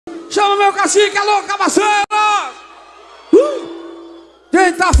Chama meu cacique, alô, Cabaceiras!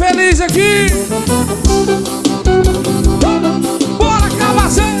 Quem tá feliz aqui? Bora,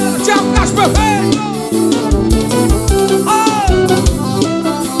 Cabaceiras! Tchau, Cássio Perfeito!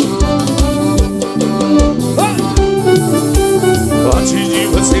 Antes de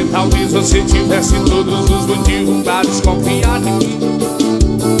você, talvez você tivesse todos os motivos pra desconfiar de mim.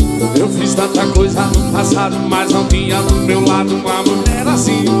 Eu fiz tanta coisa no passado, mas não tinha do meu lado uma mulher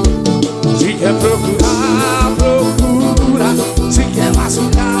assim. Se quer procurar, procura. Se quer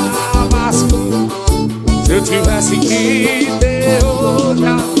vasculhar, vasculha. Se eu tivesse que ter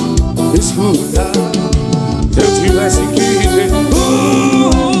outra, escuta. Se eu tivesse que ter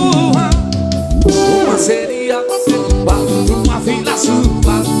uma seria você, uma filha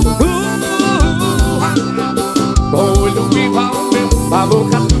sua. Com o olho vivo ao meu, a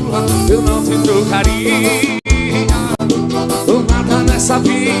boca tua, eu não te trocaria por nada nessa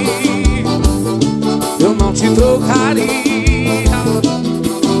vida. Eu não te trocaria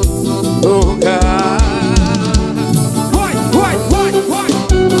nunca. Vai, vai, vai, vai.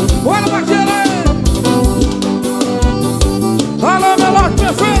 Bora, vaqueira! Alô, meu lote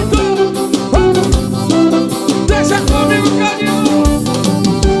perfeito! Deixa comigo, carinho!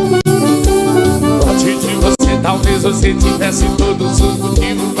 Antes de você, talvez você tivesse todos os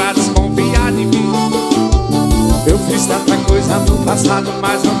motivos pra desconfiar de mim. Eu fiz tanta coisa no passado,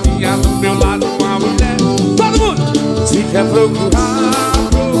 mas não tinha do meu lado uma mulher. Todo mundo! Se quer procurar,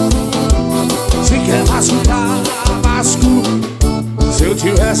 procura. Se quer vasculhar, vasculha. Se eu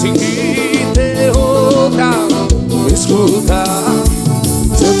tivesse que ter outra, escuta.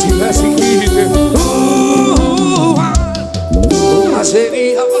 Se eu tivesse que ter uma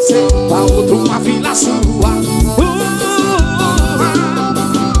seria você, a outra uma filha sua.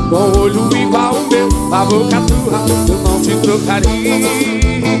 Com o olho igual o meu, a boca tua, eu não te trocaria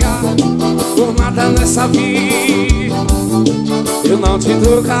por nada nessa vida. Eu não te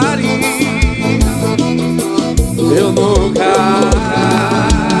trocaria, eu nunca.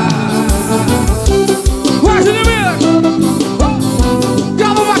 Vai, Julimira!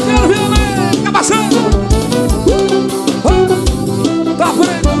 Galo Vaqueiro, Vianna, Cabaceiras! Tá por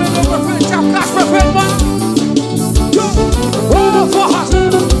aí também, meu prefeito, é o Cássio Perfeito, mano! Ô, forrazão!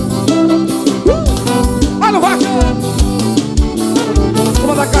 Olha o Vaqueiro!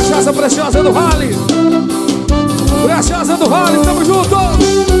 Uma da cachaça preciosa do Vale! Preciosa do Vale, tamo junto!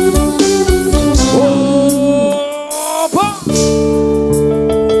 Opa!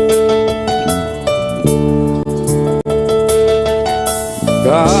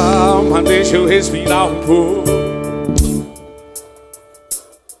 Calma, deixa eu respirar um pouco.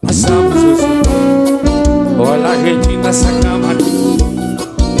 Nós somos os... Olha a gente nessa cama.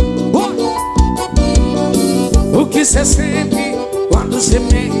 O que cê sente quando cê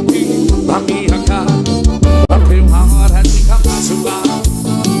mente na minha cara? Bateu uma hora de capacidade.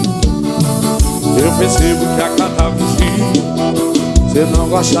 Eu percebo que a cada vez cê não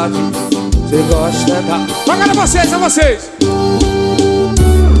gosta de mim, cê gosta da... Agora vocês, é vocês!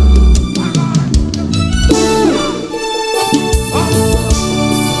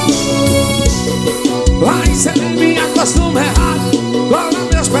 Vai ser me acostuma errado, cola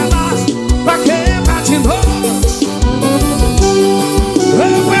meus pedaços, pra quebrar de novo.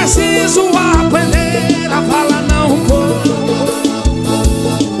 Eu preciso aprender a falar não vou,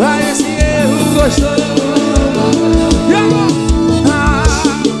 pra esse erro gostoso.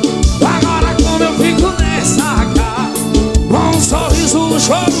 Agora como eu fico nessa cara, com um sorriso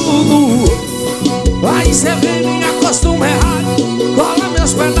chorudo. Vai ser me acostuma errado, cola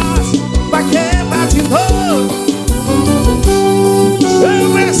meus pedaços, pra quebrar de novo.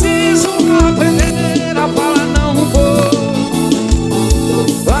 Eu preciso aprender a falar não vou,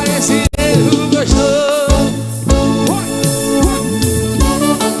 pra esse erro gostoso.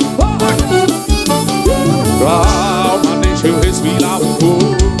 Calma, deixa eu respirar um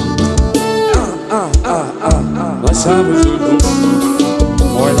pouco. Nós somos os dois.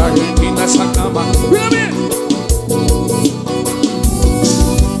 Olha a gente nessa cama.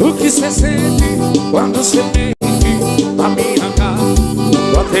 O que cê sente quando cê mente na minha cara?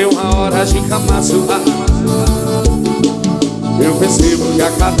 Botei uma hora de cama sua. Eu percebo que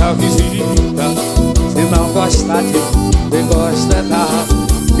a cada visita cê não gosta de mim, cê gosta da...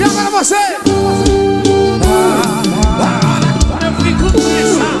 E agora você! Agora eu fico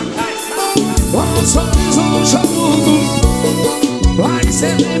nessa casa, com um sorriso no jogo. Vai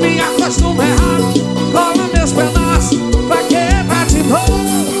ser me acostuma errado, cola meus pedaços, pra quebrar de novo.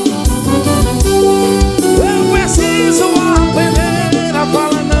 Eu preciso aprender a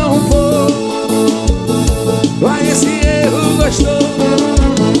falar não vou, vai esse erro gostoso.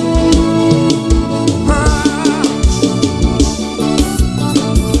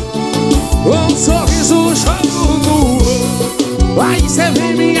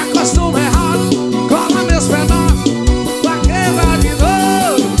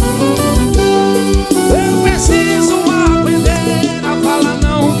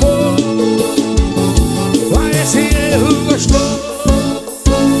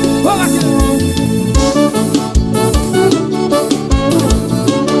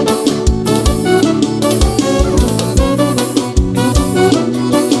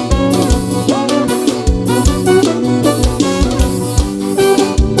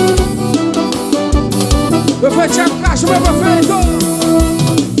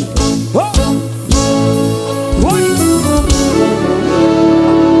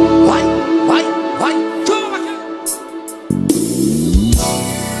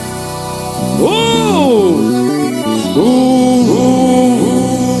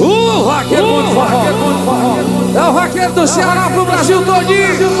 do Ceará pro Brasil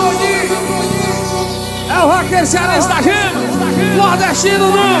todinho. É o roqueiro cearense da gente. Nordestino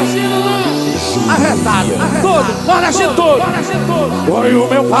não. Arretado, todo, nordestino todo. Foi o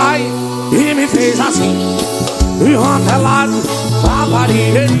meu pai e me fez assim. E rantelado,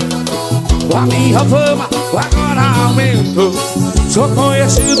 aparelhei. A minha fama agora aumentou. Sou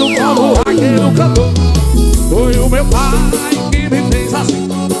conhecido como roqueiro cantor. Foi o meu pai que me fez assim.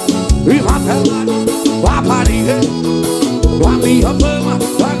 E rantelado, aparelhei. A minha fama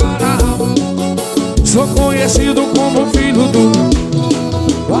agora aumentou. Sou conhecido como filho do.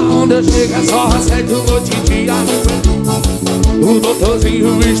 Aonde eu chego é só assédio noite e dia. O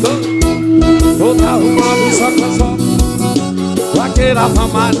doutorzinho estou todo arrumado, só que eu só vaqueiro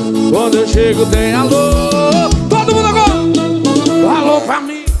afamado. Quando eu chego tem alô. Todo mundo agora! Alô pra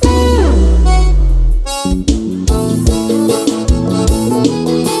mim.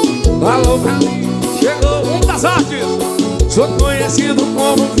 Alô pra mim. Chegou um das artes. Sou conhecido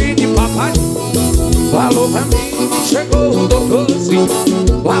como filho de papai. Alô pra mim. Chegou o doutorzinho.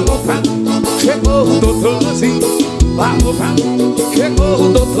 Alô pra mim. Chegou o doutorzinho. Alô pra mim. Chegou o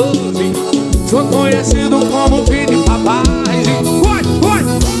doutorzinho. Sou conhecido como filho de papai. Vai, vai,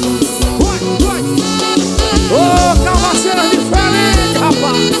 vai, vai. Ô, Cabaceiras diferente,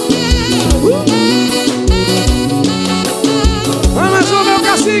 rapaz. Vamos, o meu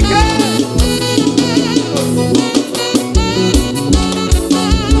cacique.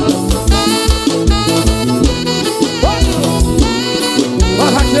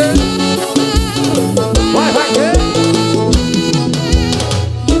 Vai, vaqueiro. Vai, vaqueiro.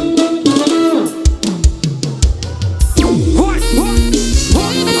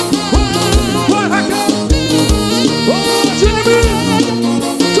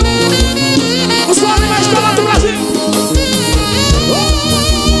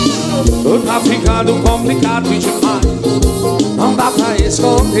 Tá ficando complicado demais. Não dá pra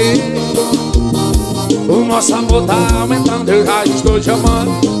esconder. O nosso amor tá aumentando. Eu já estou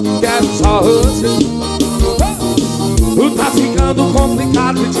chamando. Quero só você. Tá ficando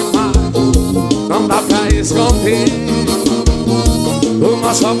complicado demais. Não dá pra esconder. O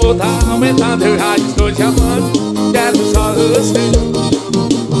nosso amor tá aumentando. Eu já estou chamando. Quero só você.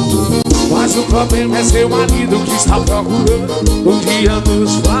 Mas o problema é seu marido que está procurando um dia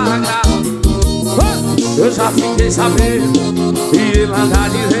nos flagrar. Eu já fiquei sabendo e ele anda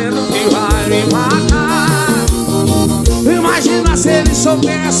dizendo que vai me matar. Imagina se ele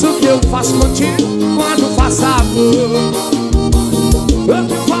soubesse o que eu faço contigo quando faço amor. Eu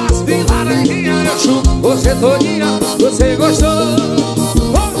te faço de laranjinha, eu chupo você todinha, você gostou.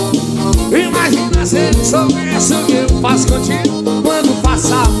 Imagina se ele soubesse o que eu faço contigo quando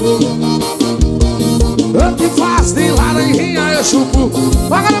faço amor. Eu te faço de laranjinha, eu chupo.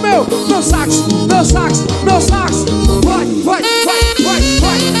 Agora meu sax, meu sax, meu sax. Vai, vai, vai, vai,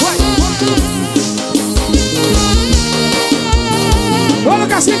 vai, vai, vai. Olha o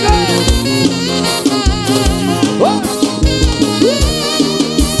cacique.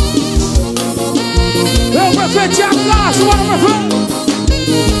 Meu prefeito Thiago Laço, bora prefeito.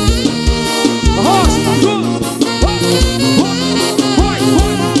 Roça, tudo.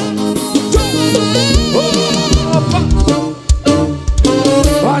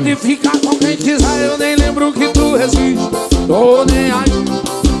 Pode ficar com quem quiser, eu nem lembro que tu resiste. Tô nem aí.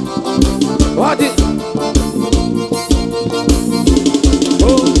 Pode.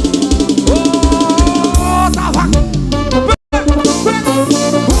 Tava.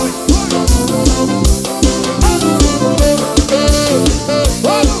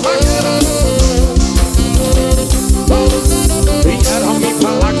 Vieram me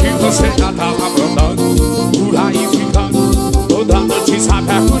falar que você já tava mandando por aí ficando. Toda noite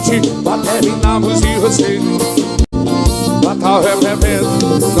sabe a curtir. Terminamos e você já tá arrependendo.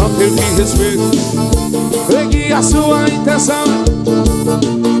 Não teve respeito. Peguei a sua intenção.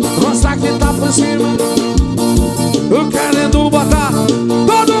 Mostrar que tá por cima. Eu querendo botar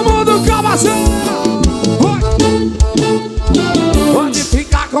todo mundo Cabaceiras. Pode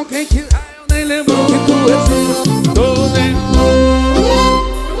ficar com quem quiser, eu nem lembro que tu existe. Tô nem.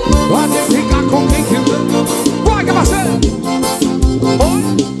 Pode ficar com quem quiser. Vai, Cabaceiras. Oi,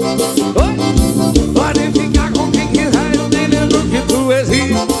 oi. Pode ficar com quem quiser, eu nem lembro que tu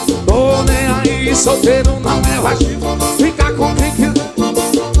existe. Tô nem aí, solteiro não é vacilo. Fica com quem quiser.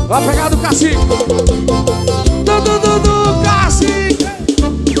 Vai pegar do cacique. Do cacique.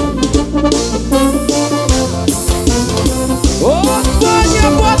 Ô, Vânia,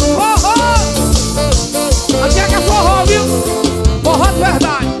 forró. Aqui é que é forró, viu? Forró de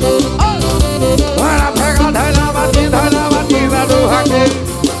verdade. Vai na pegada, vai na batida do raqueiro.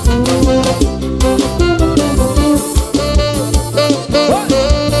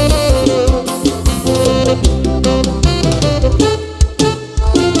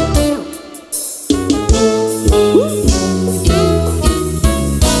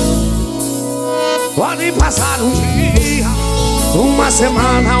 Pode passar um dia, uma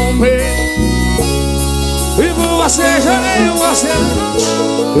semana, um mês, e por você chorei você.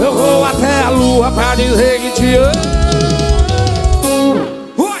 Eu vou até a lua pra dizer que te amo.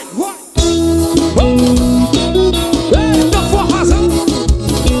 Eita, forrazão.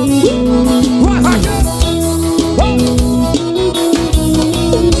 Vai.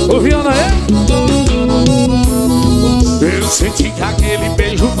 Ô, Vianna, eu senti que aquele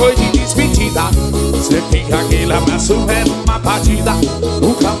beijo foi de despedida. Senti que aquele abraço era uma partida.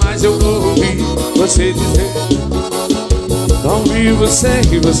 Nunca mais eu vou ouvir você dizer. Não vi você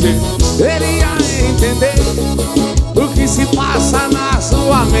e você queria entender o que se passa na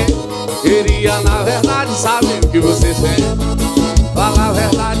sua mente. Queria na verdade saber o que você sente. Fala a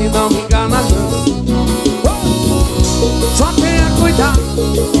verdade, não me engana não. Só tenha cuidado,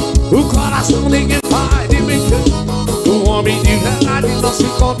 o coração ninguém faz de brincadeira. Um homem de verdade não se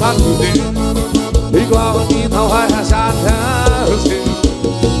conta no dedo. Igual a mim não vai achar até você.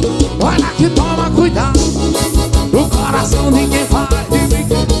 Olha que toma cuidado, o coração ninguém faz de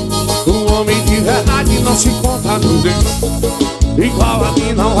brincadeira. Um homem de verdade não se conta no dedo. Igual a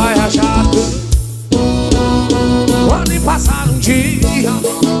mim não vai achar tudo. Pode passar um dia,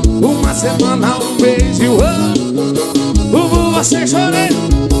 uma semana, um mês e um ano. Por você chorei.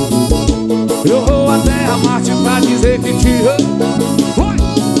 Eu vou até a Marte pra dizer que te amo.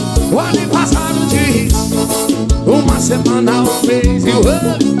 Pode passar um dia, uma semana, um mês e um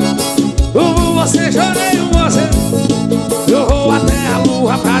ano. Por você chorei, você. Eu vou até a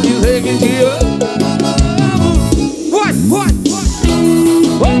lua pra dizer que te amo. Vai.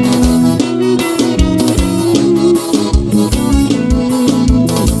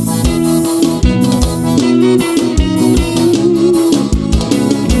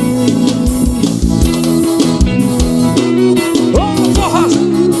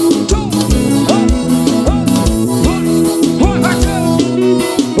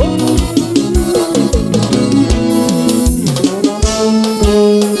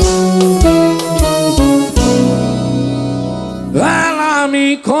 Ela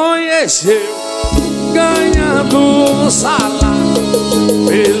me conheceu ganhando um salário,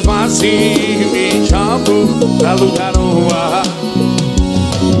 mesmo assim me chamou pra alugar um bar.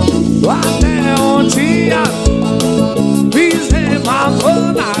 Até onde fiz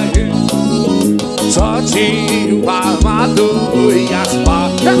remadonagem, só tinha o armador e as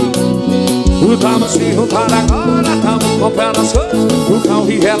facas. Tamo se juntando agora, tamo comprando as coisas, o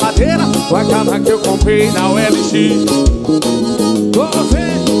carro e geladeira, com a cama que eu comprei na OLX. Tô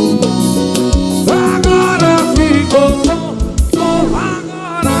vendo, agora ficou bom,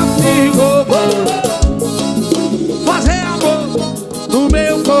 agora ficou bom. Fazer amor no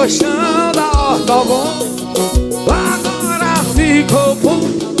meu colchão da Ortobon. Agora ficou bom,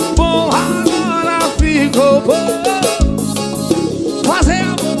 agora ficou bom. Fazer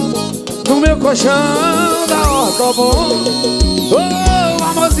amor no meu colchão da Ortobon. Oh,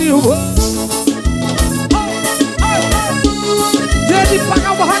 amorzinho bom. Dia de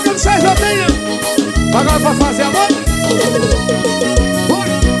pagar o barracão que vocês já têm. Agora pra fazer amor.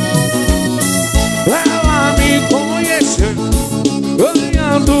 Ela me conheceu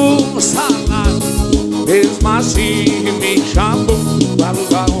ganhando um salário, mesmo assim me chamou pra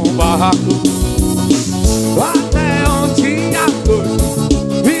alugar um barraco. Até onde a noite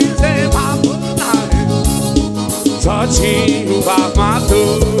só tinha o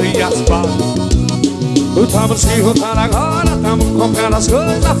armador e as balas. Tamo se juntando agora, tamo comprando as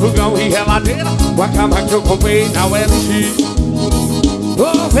coisas, fogão e geladeira, com a cama que eu comprei na OLX.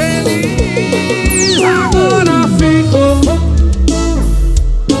 Tô feliz, agora ficou bom.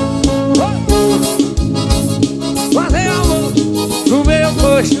 Fazer amor no meu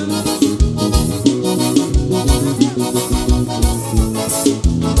colchão.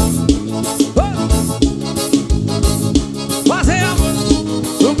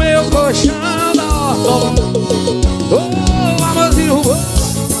 Colchão da Ortobon. Oh, amorzinho bom.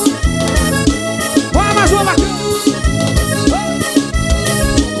 Vai mais uma bacana.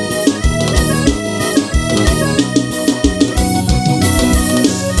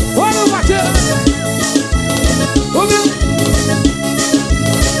 Olha o bacana. Ouviu?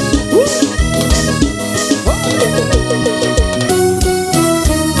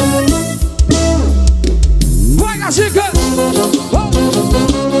 Vai, Gazica.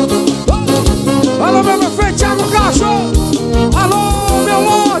 Alô, meu prefeito Thiago Castro. Alô, meu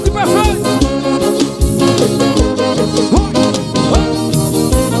Lorde perfeito.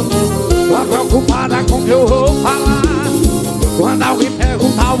 Tá preocupada com o que eu vou falar? Quando alguém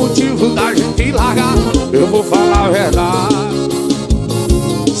perguntar o motivo da gente largar, eu vou falar a verdade.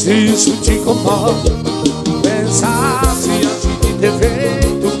 Se isso te incomoda,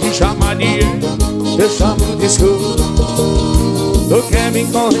 eu chamo de escuro. Tu quer me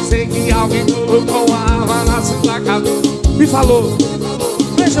convencer que alguém colocou uma arma na sua cabeça. Me falou,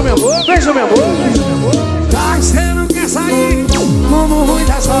 veja meu amor, veja meu amor. Já que você não quer sair, como ruim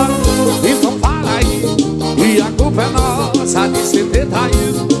da história, então fala aí. E a culpa é nossa de você ter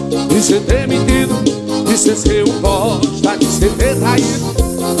traído, de você ter mentido, de você ser um bosta, de você ter traído,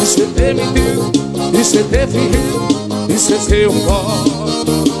 de você ter mentido, de você ter fingido, de você ser um bosta.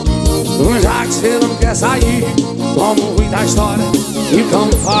 Já que você não quer sair, como ruim da história, então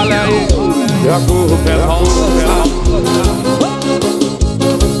fala aí. E a culpa é nossa.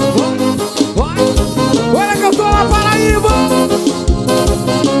 Olha que eu tô na Paraíba,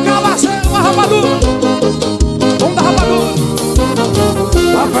 Cabaceiras, uma rapadura. Vamos dar rapadura.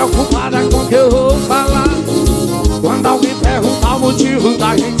 Tá preocupada com o que eu vou falar? Quando alguém perguntar o motivo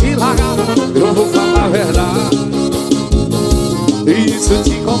da gente largar, eu vou falar a verdade. Isso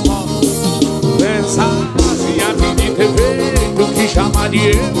te incomoda. Pensar se a vida ter feito o que chama de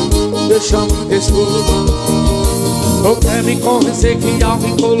erro, eu chamo de escudo. Ou quer me convencer que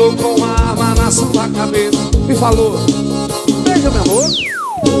alguém colocou uma arma na sua cabeça. Me falou, veja meu amor.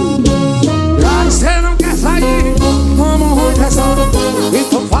 Já que você não quer sair, como ruim dessa,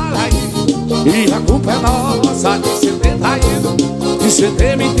 então fala aí. E a culpa é nossa de você ter traído, de você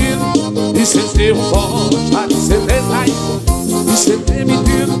ter mentido, de você ser um bosta, de você ter traído, de você ter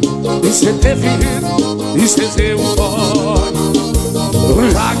mentido, de você ter fingido, de você ser um bosta.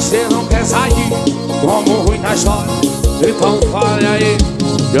 Já que você não quer sair, como ruim da história, então fale aí.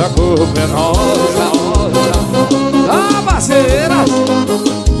 E a culpa é nossa. Cabaceiras,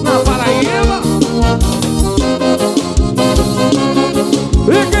 na Paraíba.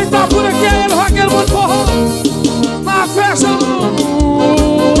 E quem tá por aqui é ele, vaqueiro muito forró. Na festa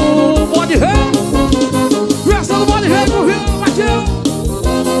do Bode Rei. Festa do Bode Rei com o Rio, bateu.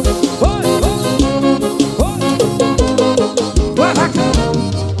 Vai, vaqueiro.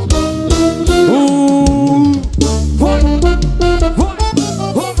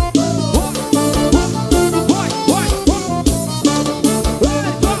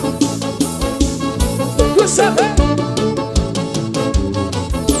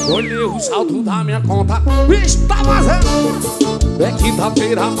 Olhei o saldo da minha conta, bicho tá vazando. É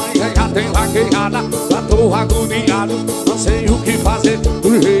quinta-feira, amanhã já tem vaquejada. Já tô agoniado, não sei o que fazer.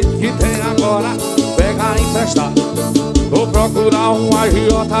 Do jeito que tem agora, pega emprestado. Vou procurar um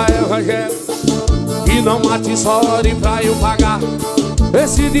agiota evangélico que não mate sorte pra eu pagar.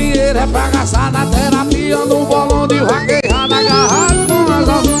 Esse dinheiro é pra gastar na terapia, no bolão de vaquejada agarrado com as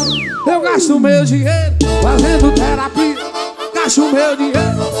almas. Eu gasto meu dinheiro fazendo terapia, gasto meu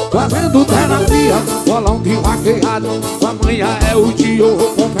dinheiro fazendo terapia, bolão de vaquejada. Amanhã é o dia, eu vou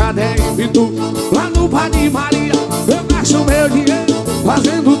comprar 10 pitu lá no Bar de Maria. Eu gasto meu dinheiro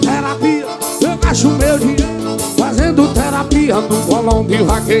fazendo terapia, eu gasto meu dinheiro fazendo terapia no bolão de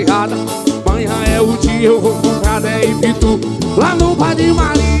vaquejada. Amanhã é o dia, eu vou comprar 10 pitu lá no Bar de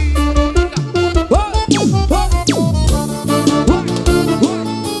Maria.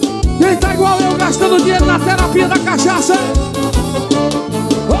 Quem tá igual eu gastando dinheiro na terapia da cachaça?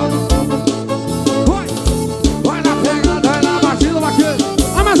 Vai na pegada, vai na batida, vaqueiro.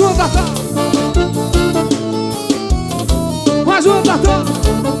 Ah, mais uma, Tatá. Mais uma, Tatá.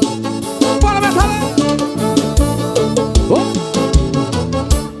 Bora, metalé.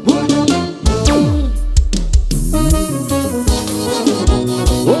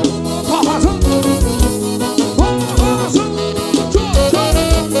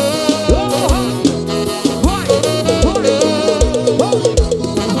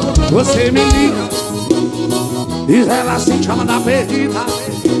 Você me liga, diz ela se chama da perdida.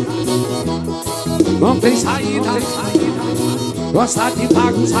 Não tem saída, gosta de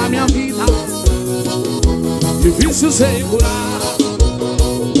bagunçar minha vida. Difícil segurar,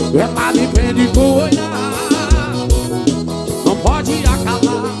 ela me prende com olhar. Não pode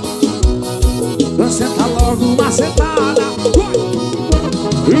acabar, senta logo uma sentada.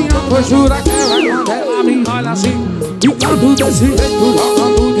 Minha postura quebra quando ela me olha assim. Ficando desse jeito,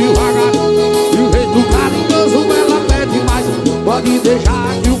 jogando devagar. De um jeito carinhoso, ela pede mais. Pode deixar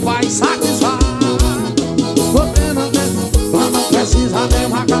que o pai satisfaz. Você não precisa nem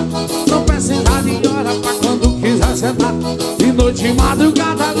marcar, não precisa de hora pra quando quiser sentar. De noite e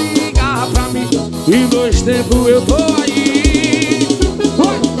madrugada liga pra mim, e 2 tempos eu tô aí.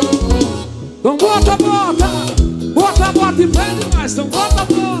 Então bota, bota, bota, bota e pede mais. Então bota,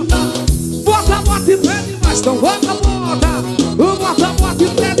 bota, bota, bota e pede mais. Então bota, bota, bota, bota e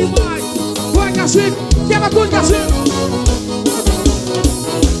pede mais. Vai, cacique, quebra tudo, cacique.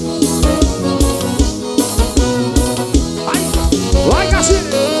 Vai, cacique.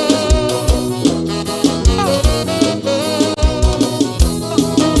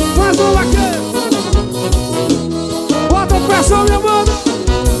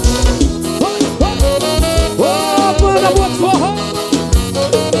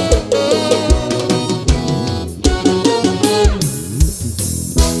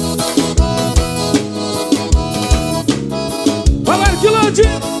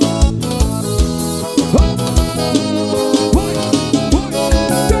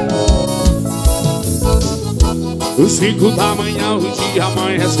 Às 5 da manhã o dia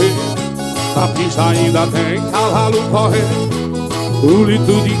amanhecer, a pista ainda tem cavalo correndo. O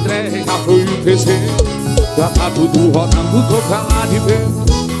litro de trem já foi o terceiro, já tá tudo rodando, tô pra lá de ver.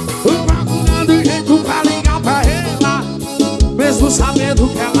 Procurando jeito pra ligar pra ela, mesmo sabendo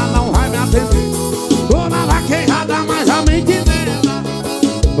que ela não vai me atender. Tô na vaquejada, mas a mente dela,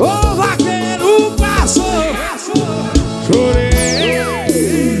 o vaqueiro passou.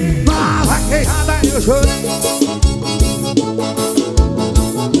 Chorei, na vaquejada eu chorei.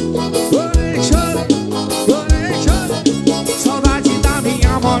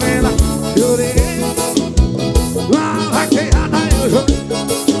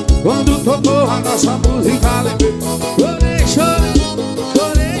 Quando tocou a nossa música, lembrei. Chorei, chorei,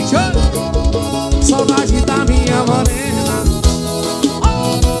 chorei, chorei. Saudade da minha morena.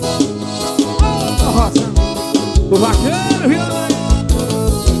 Rosa, o vaqueiro, viu?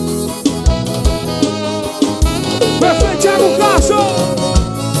 Perfeito, Thiago Castro.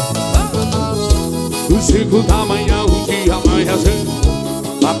 Às 5 da manhã o dia amanhecer,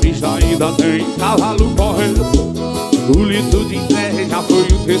 a pista ainda tem cavalo correndo. O litro de terra já foi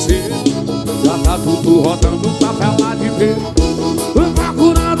o terceiro, já tá tudo rodando, tá pra lá de ver.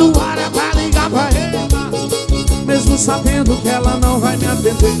 Procurando área pra ligar pra ela, mesmo sabendo que ela não vai me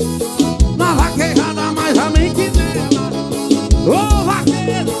atender. Na vaquejada, mais a mente dela, ô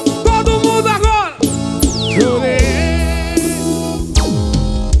vaqueiro, todo mundo agora. Chorei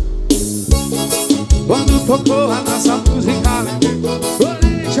quando tocou a nossa música, lembrei.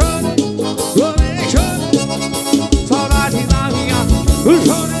 Chorei, chorei, chorei, chorei. Saudade da minha, eu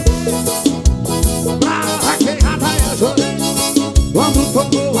chorei. Na vaquejada eu chorei. Quando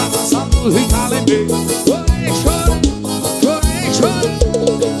tocou a nossa música, lembrei. Chorei, chorei, chorei,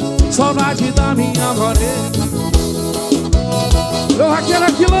 chorei. Saudade da minha morena. Meu vaqueiro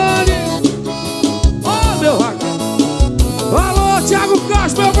Aquilane, oh meu vaqueiro. Alô, Thiago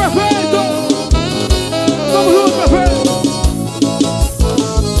Castro, meu prefeito. Vamos junto, prefeito.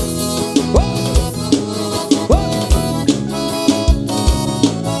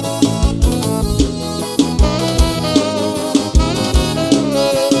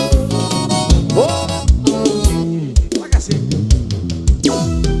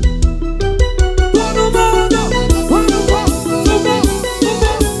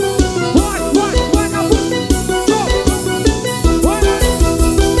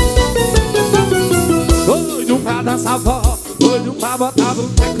 Doido pra botar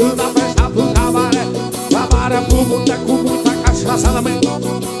boteco na festa pro cabaré. Cabaré pro boteco, muita cachaça na mente.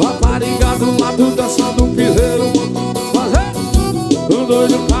 Rapariga do lado dançando piseiro.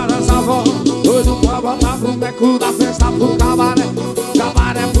 Doido pra dançar forró, doido pra botar boteco na festa pro cabaré.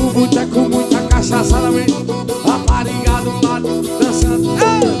 Cabaré pro boteco, muita cachaça na mente. Rapariga do lado dançando.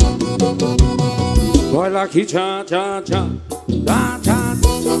 Olha aqui, tchan, tchan, tchan, tchan, tchan,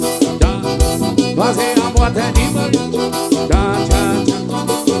 tchan. Fazer amor até de manhã. Tchan, tchan,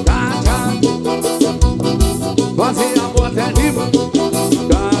 tchan, tchan, tchan. Fazer amor até de manhã.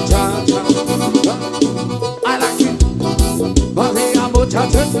 Tchan, tchan, tchan, tchan. Olha aqui. Fazer amor, tchan,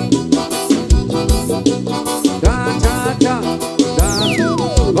 tchan, tchan. Tchan, tchan, tchan, tchan.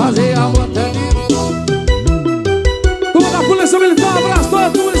 Fazer amor até de manhã. Turma da Polícia Militar, abraço toda a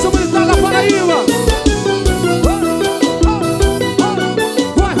Polícia Militar da Paraíba.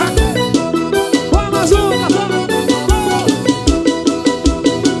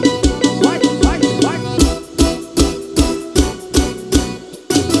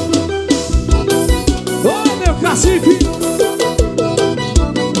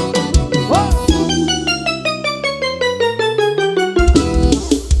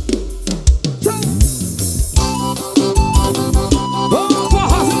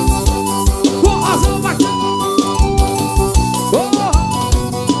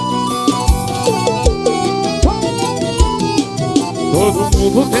 Todo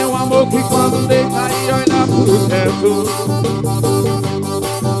mundo tem um amor que quando deita e olha pro teto.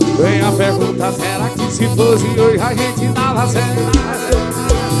 Vem a pergunta, será que se fosse hoje a gente dava certo?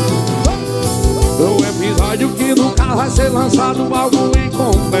 Um episódio que nunca vai ser lançado, algo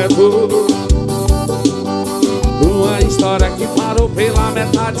incompleto. Uma história que parou pela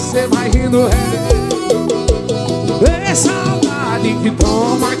metade, cê vai rindo é saudade que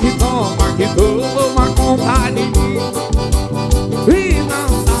toma, que toma, que toma conta de mim. E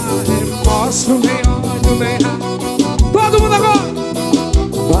não dá remorso, nem ódio, nem raiva. Todo mundo agora!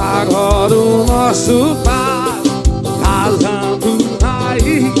 Agora o nosso pai casando na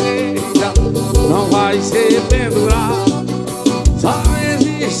igreja não vai ser pendurado, só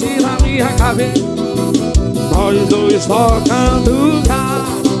existe na minha cabeça. Nós dois tocando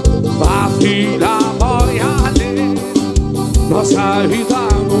carro pra filha boiadeira. nossa vida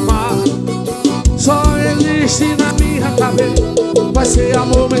no mar só existe na minha cabeça. Vai ser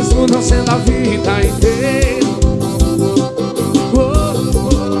amor mesmo não sendo a vida inteira.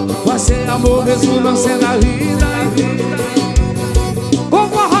 Vai ser amor mesmo não sendo a vida inteira.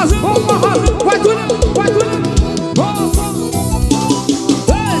 Vamos arrasar, vamos arrasar. Vai tudo, vai tudo.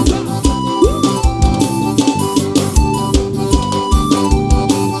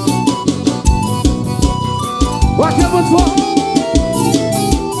 Vai que é muito forte.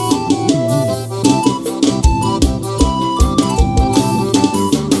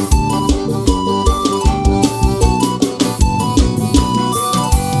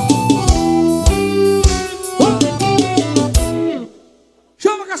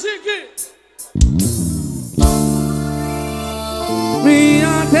 Chama, cacique!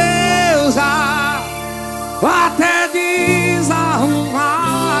 Minha deusa, até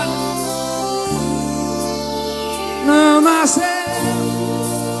desarrumar, não nasceu,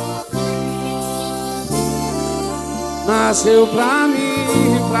 nasceu pra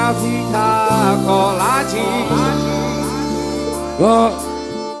mim, pra ficar coladinho.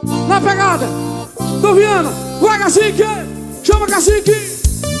 Na pegada do Vianna, vai cacique, chama cacique.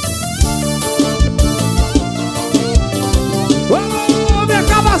 Ô, minha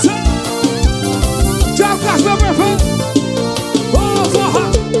Cabaceiras, tchau, Castro, perfeito. Ô, forra.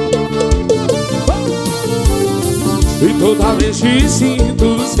 E toda vez que sinto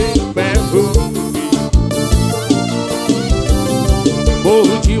seu perfume,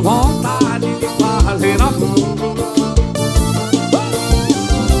 morro de vontade de fazer amor.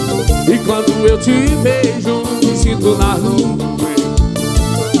 E quando eu te vejo, me sinto na nuvem.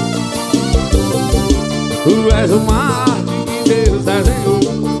 Tu és uma arte que Deus desenhou.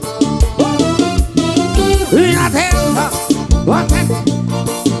 Minha deusa, até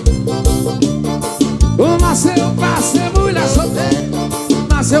nasceu pra ser mulher solteira,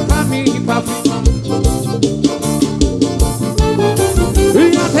 nasceu pra mim e pra ficar.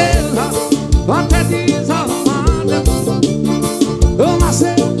 Minha deusa, até desarrumada,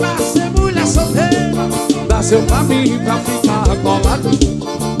 nasceu pra ser mulher solteira, nasceu pra mim e pra ficar coladinho,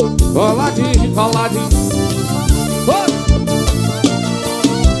 coladinho, coladinho.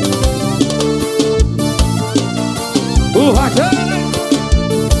 O vaqueiro.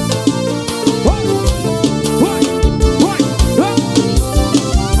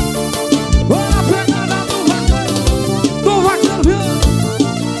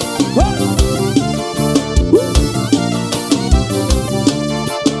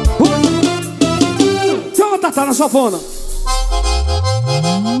 Tá na sanfona.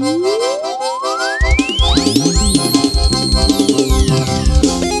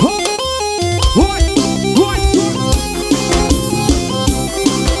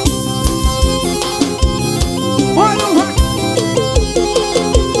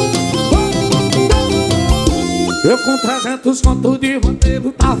 Eu com 300 contos de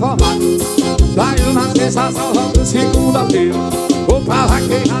roteiro tá formado. Saiu na sensação de segunda-feira. Vou pra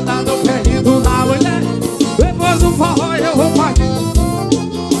vaqueirada do perdido na mulher. Depois do forró eu vou partir.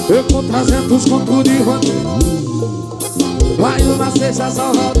 Eu com 300 contos de roteiro. Saiu na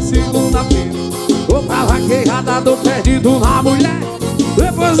sensação de segunda-feira. Vou pra vaqueirada do perdido na mulher.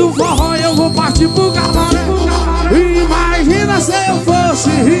 Depois do forró eu vou partir pro cabaré. Imagina se eu fosse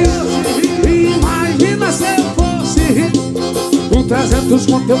rico. Imagina se eu fosse rico. Com 300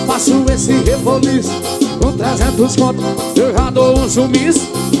 conto eu faço esse reboliço. Com 300 conto eu já dou um sumiço.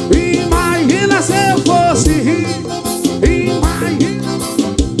 Imagina se eu fosse rico. Imagina.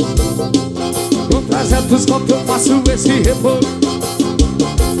 Com 300 conto eu faço esse reboliço.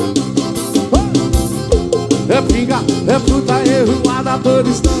 É pinga, é fruta, é ruada, todo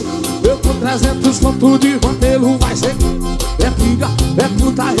instante. Eu com 300 conto de roteiro vai ser. É pinga, é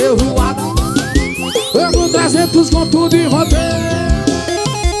fruta, é ruada. Eu com 300 conto de roteiro.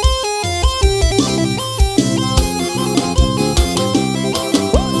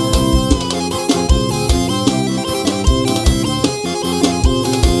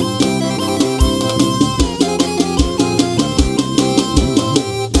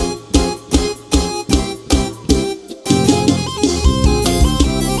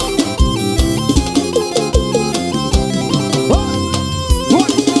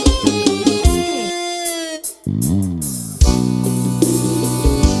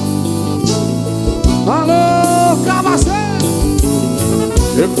 Alô, Cabaceiras!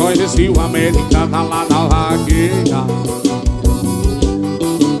 Eu conheci uma americana lá na vaqueira.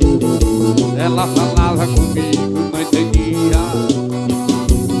 Ela falava comigo, não entendia.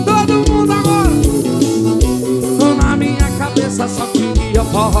 Todo mundo agora na minha cabeça só queria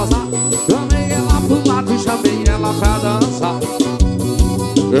forrosar. Chamei ela pro lado e chamei ela pra dançar.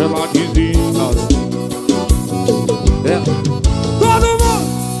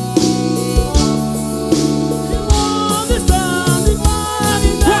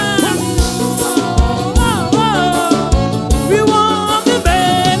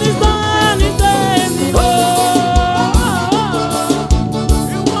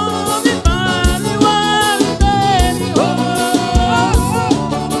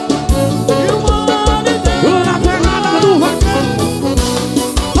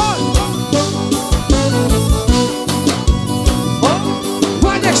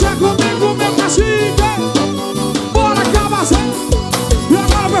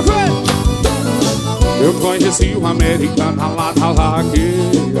 conheci uma americana lá da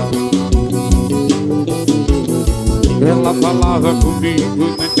lagueira. Ela falava comigo,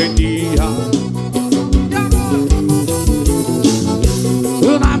 não entendia.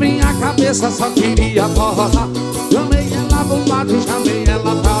 Na minha cabeça só queria forrosar. Chamei ela pro lado, chamei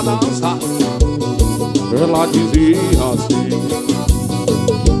ela pra dançar. Ela dizia assim.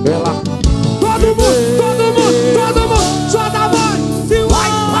 Ela... Todo mundo, só dá voz. Vai,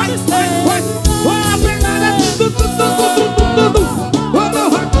 a pegada.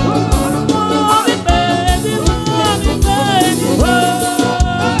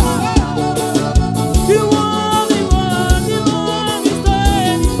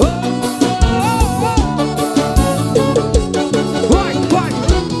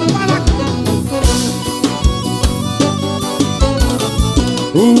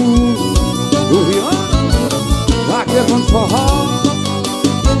 O Vianna, vaqueiro de forró.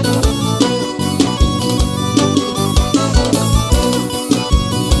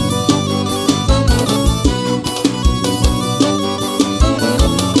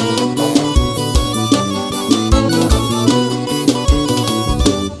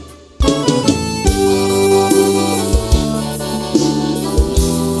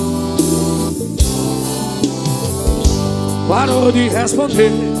 Parou de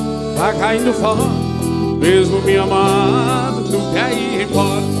responder, tá caindo fora. Mesmo me amando, não quer ir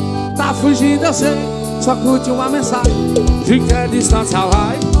embora. Tá fugindo, eu sei, só curte uma mensagem. De que é distância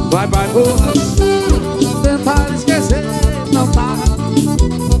vai porra. Tentar esquecer, não tá.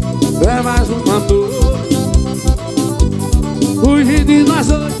 É mais uma dor. Fugir de nós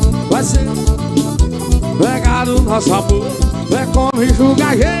dois vai ser pegar o nosso amor. É como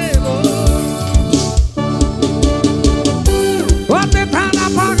enxugar gelo. Vou tentar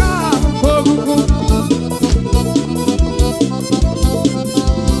apagar o fogo.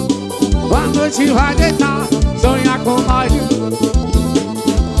 A noite vai deitar, sonhar com nós.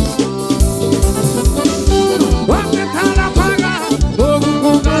 Vou tentar apagar o fogo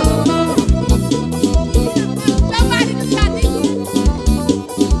com gás. Meu marido tá dentro.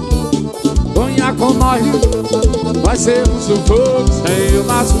 Sonhar com nós vai ser um sufoco sem o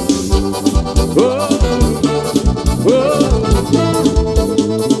laço.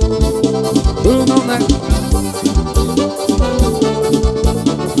 Não nego.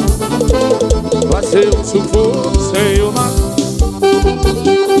 Vai ser um sufoco sem o mar.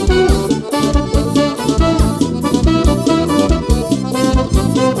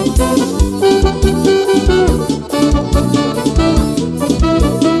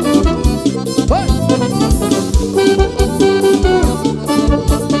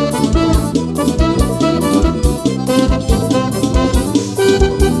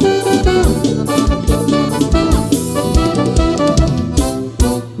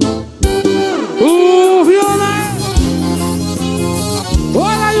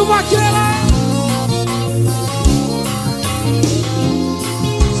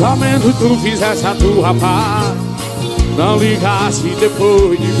 Somente tu fizesse a tua parte, não ligasse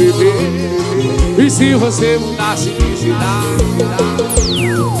depois de beber. E se você mudasse de cidade?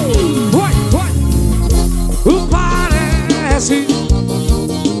 Parece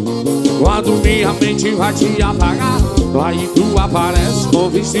quando minha mente vai te apagar, aí tu aparece com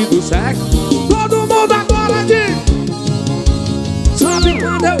vestido sexy. Todo mundo agora diz: sabe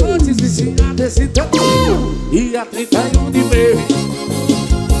quando eu vou desviciar desse teu dia 31 de mês?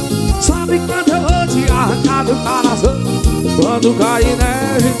 Sabe quando eu vou te arrancar do coração quando cair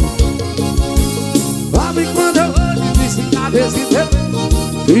neve? Sabe quando eu vou te desviar desse teu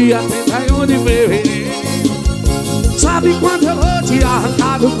dia 31 de fevereiro? Sabe quando eu vou te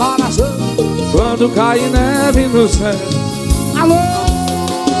arrancar do coração quando cair neve no céu? Alô,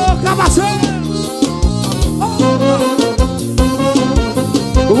 Cabaceiras!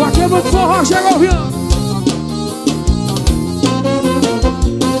 O vaqueiro do forró chegou, Vianna.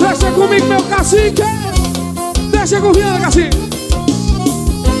 Deixa comigo, meu cacique. Deixa com o Vianna, cacique.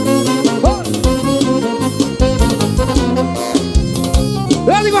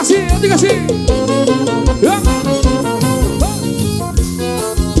 Eu digo assim.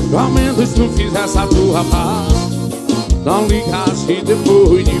 Ao menos tu fizesse a tua parte, não ligasse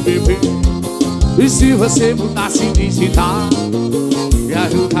depois de beber. E se você mudasse de cidade, me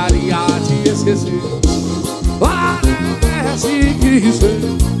ajudaria a te esquecer. Parece que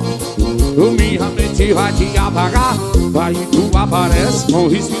minha mente vai te apagar, vai e tu aparece com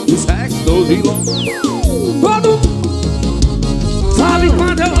risco de sexo, 12 longo. Todo sabe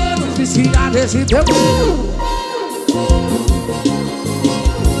quando eu vou desviciar desse teu mundo?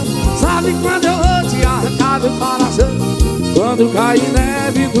 Sabe quando eu vou te arrancar do coração quando cair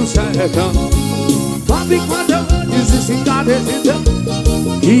neve do sertão? Sabe Sabe quando eu vou desistir desse teu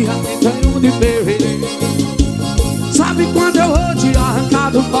e aqui tenho de beber? Sabe quando eu vou te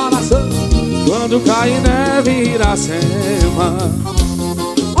arrancar do coração? Quando cai neve em Iracema.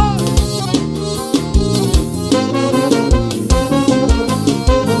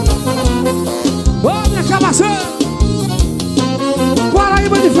 Ô, minha Cabaceiras,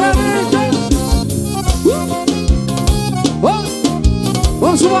 Paraíba diferente.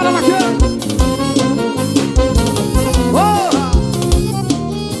 Vamos embora, vaqueiro.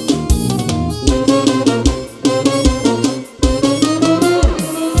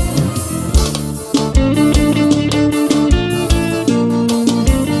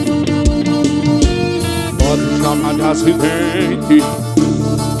 Pode chamar de acidente,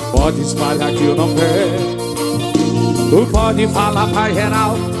 pode espalhar que eu não quero. Tu pode falar pra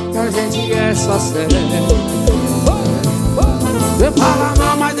geral que a gente é só sério. Você fala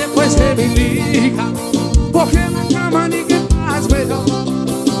não, mas depois você me liga, porque na cama ninguém faz melhor.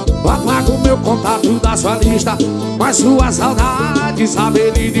 Apaga o meu contato da sua lista, mas sua saudade sabe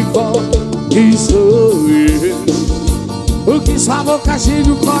ele de cor. Que sou eu, o que sua boca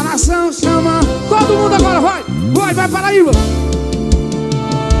gira o coração chama. Todo mundo agora vai, vai Paraíba.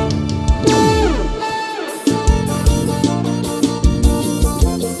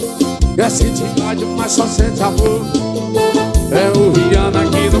 Quer sentir ódio, mas só sente amor. É o Vianna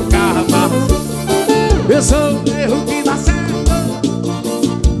aqui no carro. Eu sou o erro que dá certo.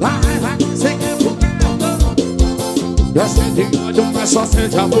 Vai que você quer por perto. Quer sentir ódio, mas só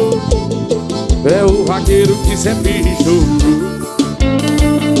sente amor. É o vaqueiro que sempre chorou.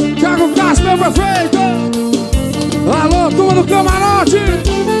 Thiago Castro, meu prefeito. Alô, turma do camarote.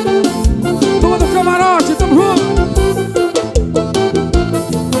 Turma do camarote, tamo junto.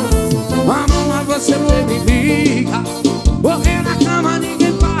 Mamãe, você me liga, porque na cama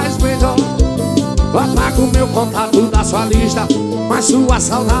ninguém faz melhor. Apaga o meu contato da sua lista, mas sua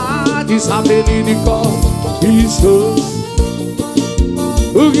saudade sabe ele de cor. Que sou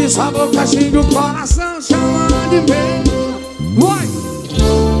o que sua boca xinga o coração chama de bem. Vai,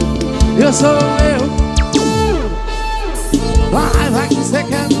 eu sou eu. Vai que você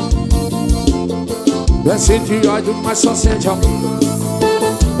quer. Quer sentir ódio, mas só sente amor.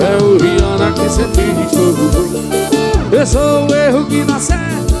 É o Vianna que sempre chorou. Eu sou o erro que dá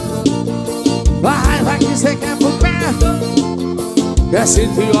certo. Vai que você quer por perto. Quer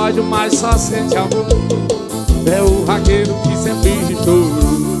sentir ódio, mas só sente amor. É o vaqueiro que sempre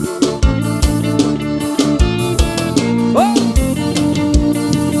chorou.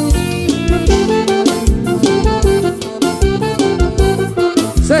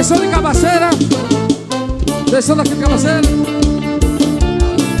 Vocês são de Cabaceira? Vocês são daqui de Cabaceira?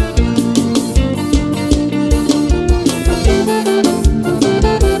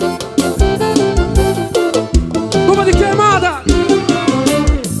 Turma de Queimada!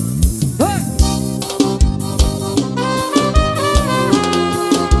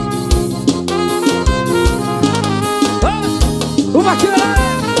 O vaqueiro!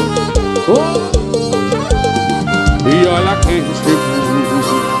 E olha quem chegou.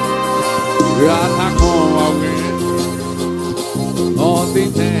 Já tá com alguém. Ontem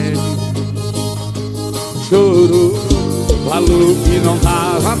teve, chorou, falou que não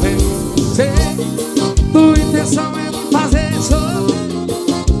tava bem. Sei, tua intenção é me fazer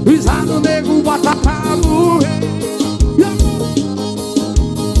sofrer. Pisado nego, bota pra morrer.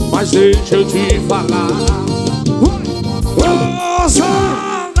 Mas deixa eu te falar, oh,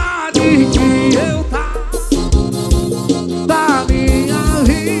 saudade que eu tá da minha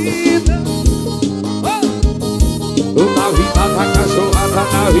vida. Da vida da cachorrada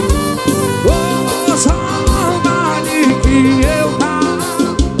da vida. Oh, saudade que eu tá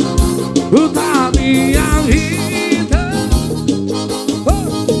da minha vida.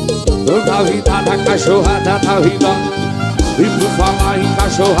 Oh, da vida da cachorrada da vida. E por falar em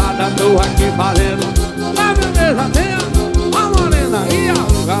cachorrada, tô aqui fazendo. Na beleza tem a morena e a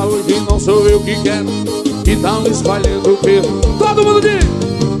ruga. Hoje não sou eu que quero, que tão escolhendo o pelo. Todo mundo diz: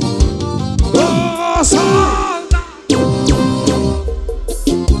 oh, saudade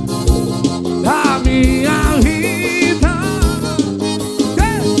da minha vida.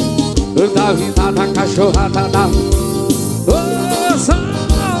 Da vida da cachorrada da. Oh,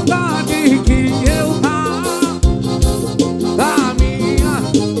 saudade que eu tá da minha.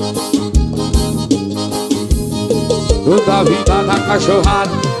 Da vida da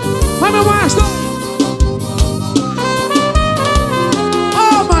cachorrada. Vai, meu maestro!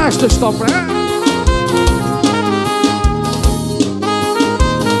 Oh, maestro, estou pronto.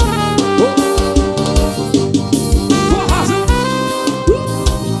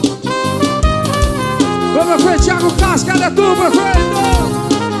 é tu, prefeito.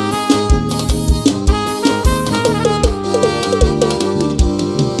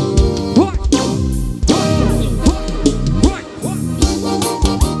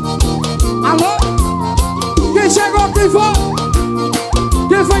 Alô? Quem chegou, quem foi?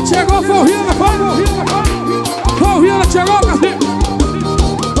 Quem foi que chegou? Foi o Vianna, foi o Vianna que chegou, Cacique.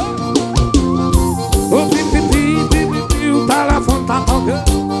 O pipipi, pipipi, o telefone tá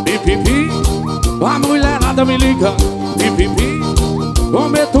tocando. Pipipi, a mulherada me liga. Pipipi,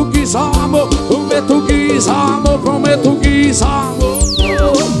 prometo que só amor, prometo que só amor, prometo que só amor.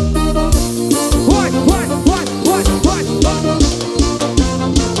 Vai, vai, vai, vai, vai.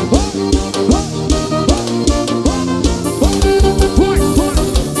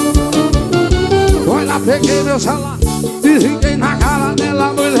 Vai lá, peguei meu celular, desliguei na cara dela,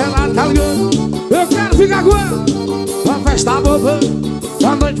 a mulher lá tá ligando. Eu quero ficar com ela, a festa boba,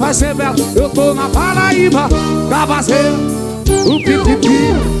 a noite vai ser bela. Eu tô na Paraíba, Cabaceiras, o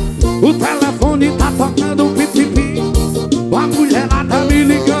pipipi, o telefone tá tocando, o pipipi, a mulher lá tá me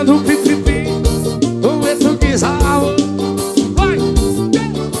ligando, o pipipi, prometo que só amor. Vai,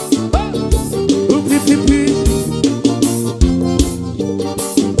 o pipipi,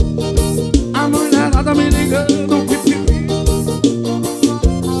 a mulher lá tá me ligando, o pipipi,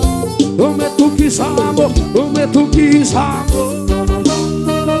 prometo que só amor, prometo que só amor.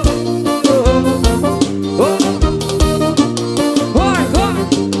 Vai, vai,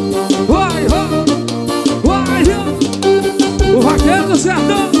 vai, vai, vai. O vaqueiro do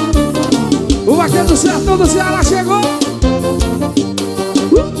sertão, o vaqueiro do sertão do Ceará chegou.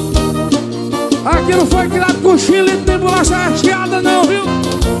 Aqui não foi criado com chile, não tem bolacha recheada não, viu?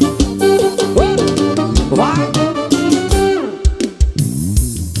 Vai.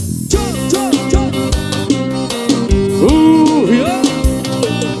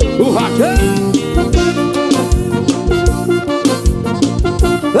 O vaqueiro.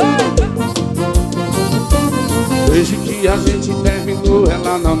 Desde que a gente terminou,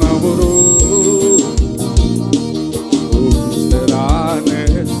 ela não namorou. O que será, né?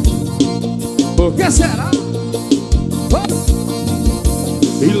 Por que será?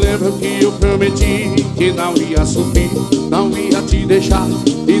 E lembra que eu prometi que não ia sumir, não ia te deixar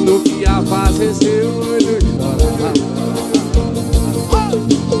e não ia fazer seu olho chorar.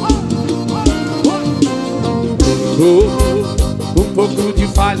 Um pouco de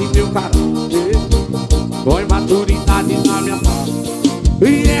falha em meu caráter, com imaturidade na minha parte.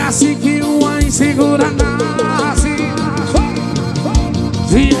 E é assim que uma insegura nasce.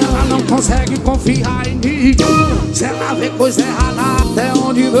 Se ela não consegue confiar em mim, se ela vê coisa errada até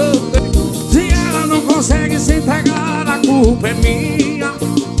onde não tem, se ela não consegue se entregar, a culpa é minha,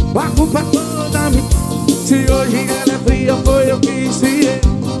 a culpa é toda minha. Se hoje ela é fria, foi eu que esfriei,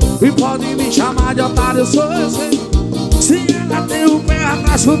 e pode me chamar de otário, eu sou você. Se ela tem o pé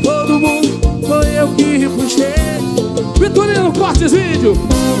atrás com todo mundo, foi eu que puxei. Vitorino, corte esse vídeo.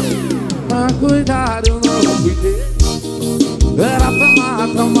 Pra cuidar eu não cuidei, era pra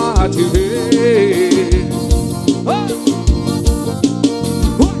matar, matizei.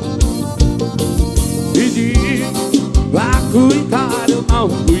 Pedi pra cuidar eu não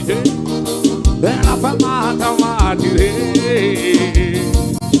cuidei, era pra matar, matizei.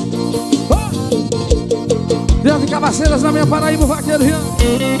 Deus de Cabaceiras na minha Paraíba, o vaqueiro Vianna.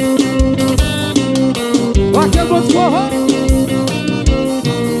 Vaqueiro muito forró.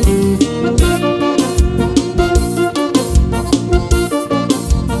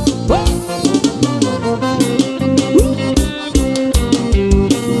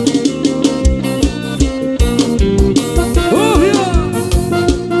 O Vianna,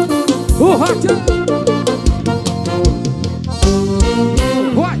 o vaqueiro.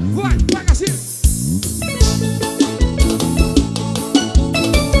 Vai, vai, vai, Cacique.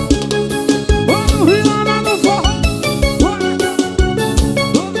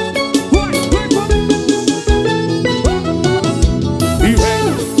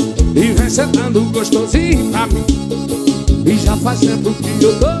 Sentando gostosinho pra mim, e já faz tempo que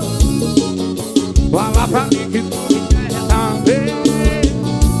eu tô. Fala pra mim que tu me quer também.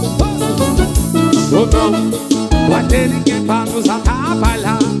 Ou não vai ter ninguém pra nos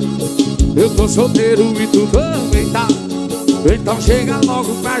atrapalhar. Eu tô solteiro e tu também tá. Então chega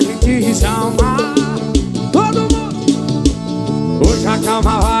logo pra gente se amar. Todo mundo, hoje a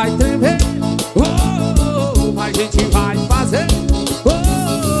cama vai tremer. A gente vai fazer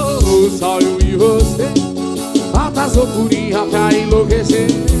só eu e você, altas loucurinhas pra enlouquecer.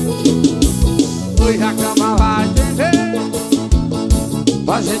 Hoje a cama vai tremer,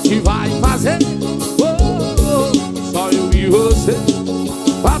 a gente vai fazer só eu e você,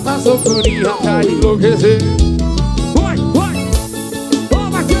 altas loucurinhas pra enlouquecer. Vai!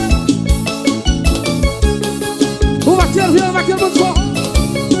 O vaqueiro, Vianna, vaqueiro, muito forte.